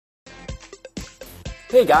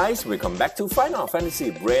Hey guys, welcome back to Final Fantasy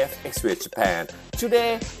Brave Exvius Japan.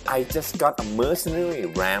 Today, I just got a mercenary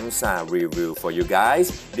Ramza review for you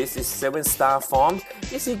guys. This is 7-star form.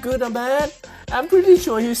 Is he good or bad? I'm pretty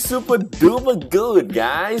sure he's super duper good,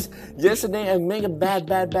 guys. Yesterday I made a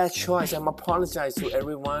bad choice. I'm apologize to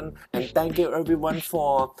everyone and thank you everyone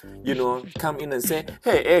for, come in and say,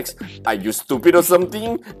 hey X, are you stupid or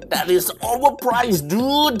something? That is overpriced,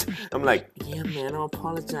 dude. I'm like, yeah man, I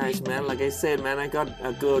apologize, man. Like I said, man, I got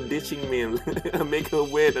a girl ditching me and I make her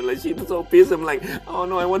wait and like she was so pissed. I'm like, oh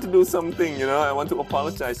no, I want to do something, I want to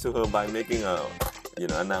apologize to her by making a,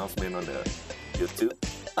 announcement on the YouTube.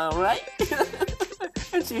 Alright?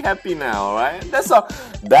 And she happy now, alright?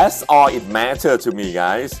 That's all it matters to me,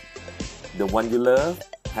 guys. The one you love,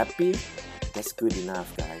 happy, that's good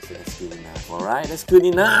enough, guys. That's good enough, alright? That's good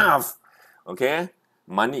enough! Okay?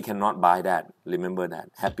 Money cannot buy that. Remember that.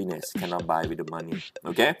 Happiness cannot buy with the money.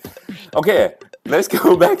 Okay? Okay, let's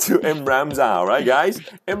go back to M. Ramza, alright guys?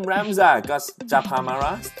 M. Ramza got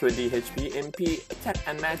Japamara, 20 HP, MP, attack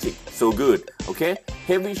and magic. So good. Okay?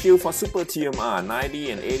 Heavy shield for super TMR,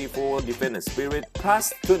 90 and 84 defense and spirit,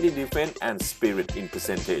 plus 20 defense and spirit in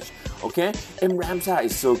percentage. Okay? M. Ramza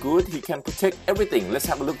is so good. He can protect everything. Let's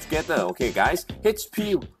have a look together. Okay guys?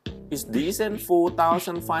 HP is decent,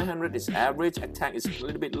 4,500 is average, attack is a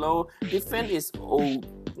little bit low, defense is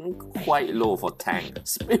quite low for tank,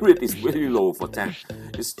 spirit is really low for tank,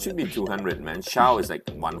 it should be 200 man, Shao is like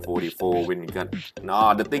 144 when you got,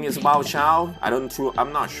 no, the thing is about Shao,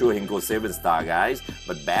 I'm not sure he can go 7-star guys,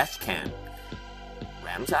 but Bash can,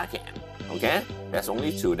 Ramza can, okay, there's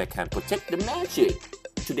only two that can protect the magic,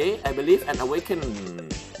 today I believe an awaken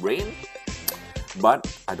rain, but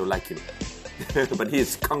I don't like him. But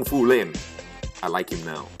he's Kung Fu lame. I like him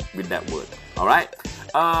now with that word. Alright.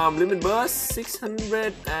 Limit burst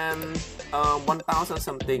 600 and 1000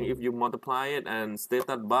 something if you multiply it, and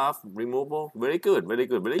status buff removal. Very good,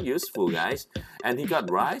 very useful guys. And he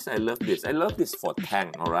got rise. I love this. I love this for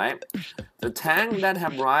tank, alright. The tank that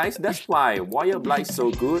have rise, that's why Warrior Blight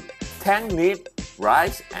so good. Tank need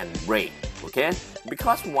rise and raid. Okay?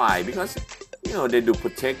 Because why? Because they do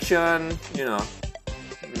protection,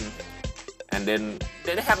 and then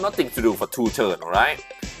they have nothing to do for 2 turns, alright?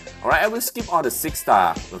 Alright, I will skip all the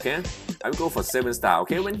 6-star, okay? I will go for 7-star,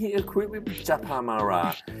 okay? When he equipped with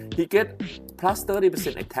Japamara, he get plus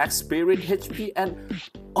 30% attack, spirit, HP, and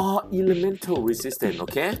all elemental resistance,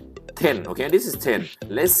 okay? 10, okay? This is 10.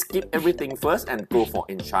 Let's skip everything first and go for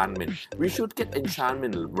enchantment. We should get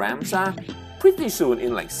enchantment Ramza pretty soon,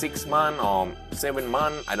 in like 6 months or 7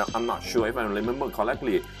 months. I'm not sure if I remember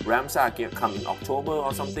correctly. Ramza can come in October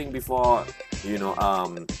or something before,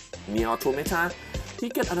 Near Automata. He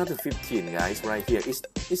get another 15 guys right here.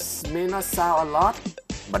 It may not sound a lot,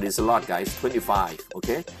 but it's a lot guys. 25,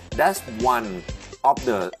 okay? That's one of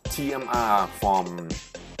the TMR from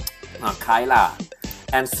Kyla.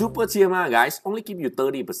 And Super TMR guys only give you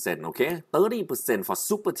 30%, okay? 30% for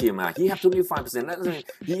Super TMR. He have 25%. That means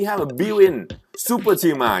he have a built-in Super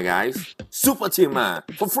TMR guys. Super TMR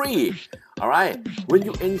for free. Alright. When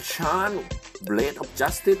you enchant Blade of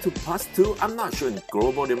Justice to +2, I'm not sure in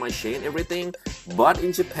global they might change everything, but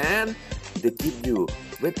in Japan they give you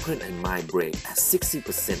weapon and mind break at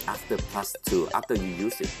 60% after +2 after you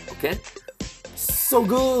use it, okay? So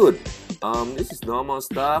good. This is normal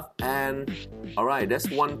stuff, and alright, that's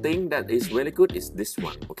one thing that is really good is this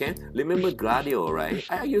one, okay? Remember Gladio, right?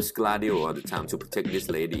 I use Gladio all the time to protect this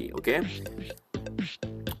lady, okay?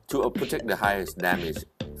 To protect the highest damage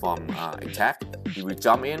from attack, you will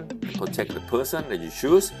jump in and protect the person that you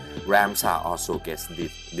choose. Ramza also gets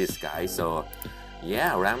this guy, so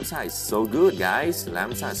yeah, Ramza is so good, guys.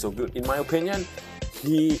 Ramza is so good. In my opinion,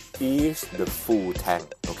 he is the full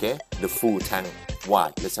tank, okay? The full tank.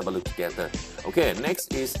 Why? Let's have a look together. Okay,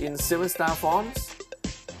 next is in 7-star forms.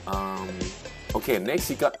 Okay, next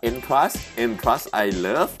he got N+. N+ I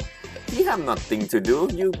love. He have nothing to do.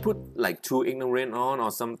 You put like 2 ignorant on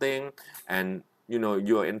or something, and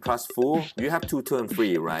you're N+ full. You have 2 turn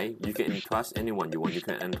free, right? You can N+ anyone you want. You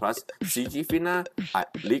can N+ CG Fina,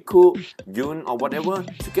 Riku, Yun, or whatever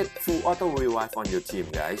to get full auto revive on your team,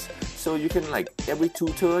 guys. So you can like every 2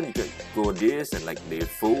 turn you can go this and like they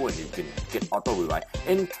full and you can get auto revive.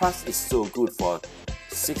 N+ is so good for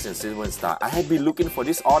 6 and 7-star. I have been looking for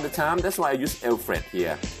this all the time. That's why I use Alfred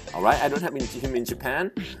here. Alright, I don't have him in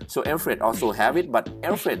Japan, so Alfred also have it, but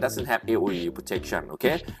Alfred doesn't have AoE protection,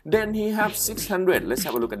 okay? Then he have 600. Let's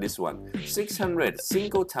have a look at this one. 600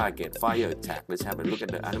 single target fire attack. Let's have a look at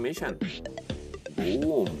the animation.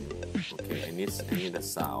 Boom. Okay, I need the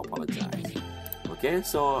sound. Apologize. Okay,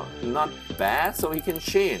 so not bad. So he can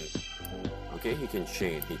chain. Okay, he can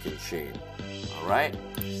chain. All right.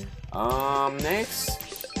 Next,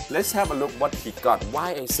 let's have a look what he got.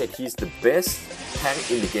 Why I said he's the best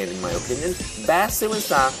tank in the game in my opinion. Bad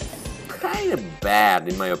 7-star, kind of bad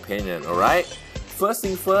in my opinion. All right. First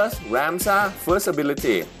thing first, Ramza, first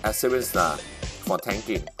ability at 7-star for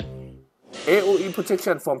tanking. AoE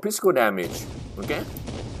protection from physical damage. Okay.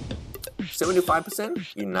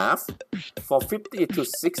 75% enough for 50 to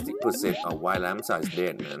 60%. Oh, why Ramza is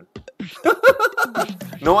dead, man?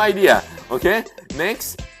 No idea. Okay,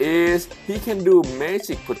 next is he can do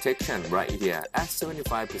magic protection right here at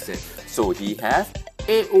 75%. So he has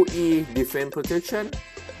AoE defense protection,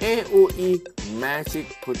 AoE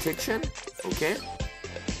magic protection. Okay,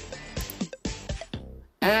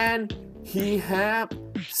 and he have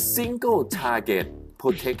single target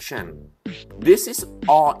protection. This is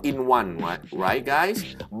all in one, right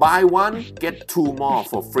guys? Buy one, get two more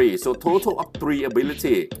for free. So total of 3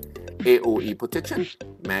 ability. AoE protection,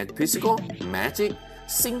 physical, magic,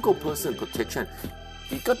 single person protection.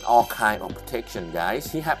 He got all kind of protection,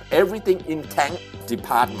 guys. He have everything in tank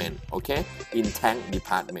department, okay? In tank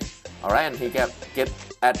department. Alright, and he get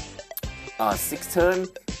at 6 turn,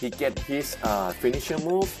 he get his finisher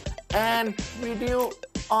move and reduce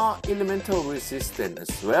all elemental resistance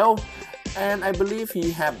as well. And I believe he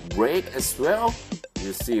have break as well.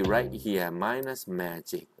 You see right here, minus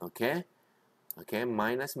magic, okay? Okay,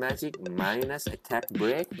 minus magic, minus attack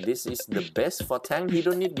break. This is the best for tank. He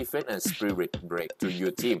don't need defense and spirit break to your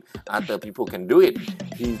team. Other people can do it.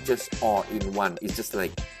 He just all in one. It's just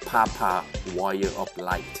like Papa Warrior of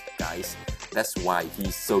Light, guys. That's why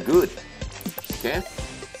he's so good. Okay,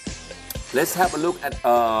 let's have a look at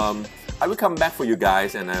I will come back for you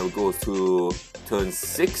guys and I will go to turn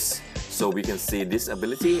 6 so we can see this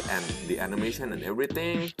ability and the animation and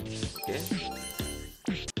everything. Okay.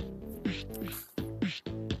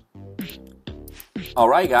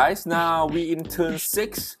 Alright guys, now we in turn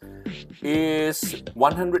 6 is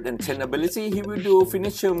 110 ability. He will do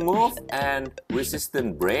finisher move and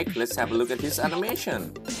resistant break. Let's have a look at his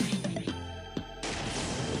animation.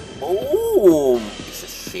 Oh, it's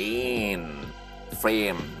a chain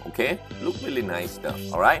frame. Okay, look really nice though.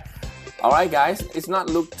 Alright guys, it's not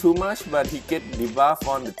look too much, but he get debuff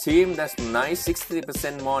on the team. That's nice,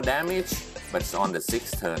 60% more damage, but it's on the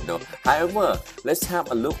 6th turn though. However, let's have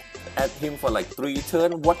a look at him for like 3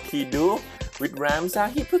 turns. What he do with Ramza,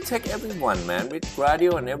 he protect everyone, man. With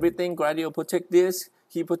Gradio and everything, Gradio protect this,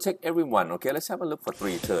 he protect everyone. Okay, let's have a look for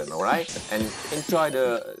 3 turns. All right, and enjoy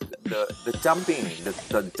the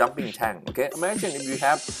jumping tank. Okay, imagine if you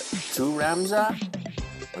have 2 Ramza.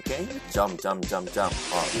 Okay, jump.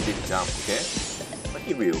 Oh, he didn't jump. Okay, but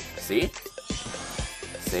he will. See,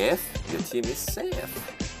 safe. Your team is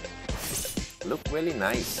safe. Look really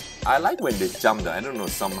nice. I like when they jump though. I don't know,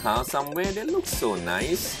 somehow, somewhere they look so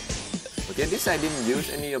nice. Okay, this I didn't use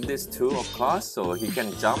any of this too, of course, so he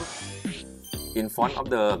can jump in front of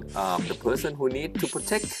the person who need to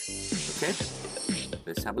protect. Okay,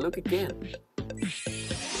 let's have a look again.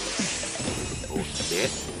 Oh,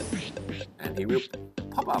 dead, and he will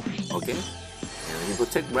pop up. Okay, and he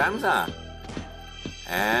protect Ramza.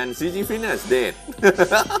 And CG finish dead.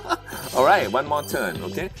 Alright, one more turn,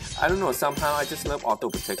 okay? I don't know, somehow I just love auto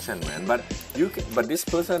protection, man. But this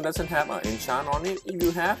person doesn't have an enchant on it. If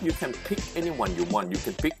you have, you can pick anyone you want. You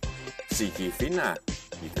can pick CG Fina.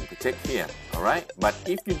 You can protect here, alright? But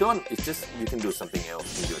if you don't, it's just you can do something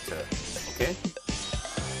else in your turn, okay?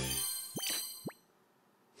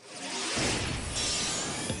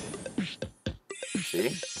 See?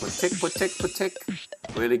 Protect.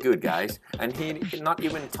 Really good, guys. And he not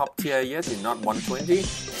even top tier yet. He's not 120.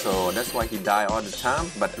 So that's why he die all the time.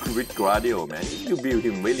 But with Gradio, man, if you build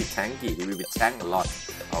him really tanky, he will be tank a lot.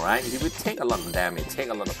 Alright? He will take a lot of damage, take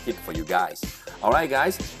a lot of hit for you guys. Alright,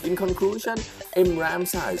 guys. In conclusion,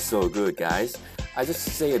 Ramza is so good, guys. I just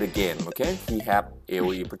say it again, okay? He have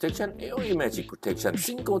AoE protection, AoE magic protection,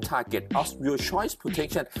 single target of your choice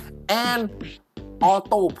protection, and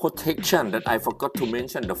auto protection that I forgot to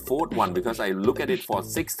mention the 4th one because I look at it for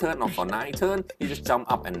 6 turn or for 9 turn. He just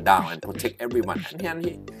jump up and down and protect everyone. And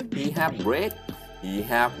then he have break, he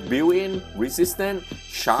have built-in resistant,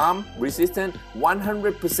 charm resistant,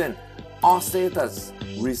 100% all status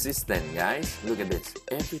resistant, guys. Look at this,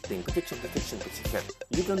 everything protection.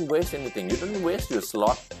 You don't waste anything. You don't waste your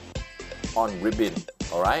slot on ribbon.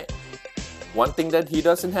 All right. One thing that he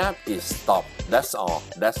doesn't have is stop. That's all,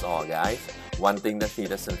 guys. One thing that he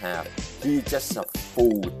doesn't have, he's just a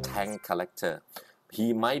full tank collector.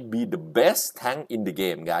 He might be the best tank in the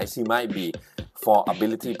game, guys. He might be. For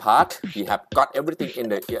ability part, he have got everything in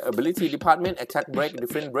the ability department, attack break,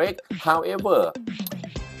 defense break. However,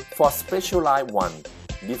 For Specialized 1,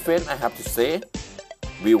 defense I have to say,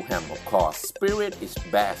 Wilhelm of course, Spirit is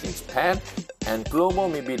best in Japan, and Global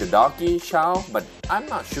maybe the Doggy Chow, but I'm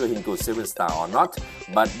not sure he goes 7 star or not,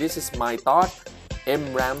 but this is my thought.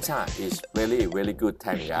 Ramza is really good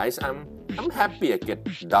tank, guys. I'm happy I get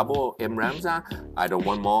double Ramza. I don't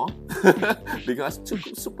want more because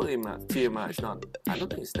super TMR is not, I don't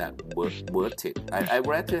think it's that worth it. I'd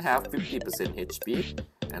rather have 50% HP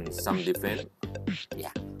and some defense.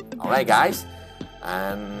 Yeah. Alright guys,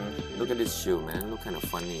 and look at this shoe, man, look kind of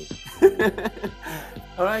funny.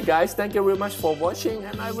 Alright guys, thank you very much for watching,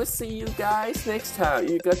 and I will see you guys next time.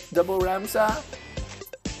 You got double Ramza.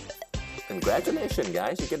 Congratulations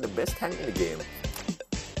guys, you get the best tank in the game,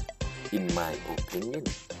 in my opinion.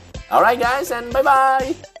 Alright guys, and bye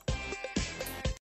bye!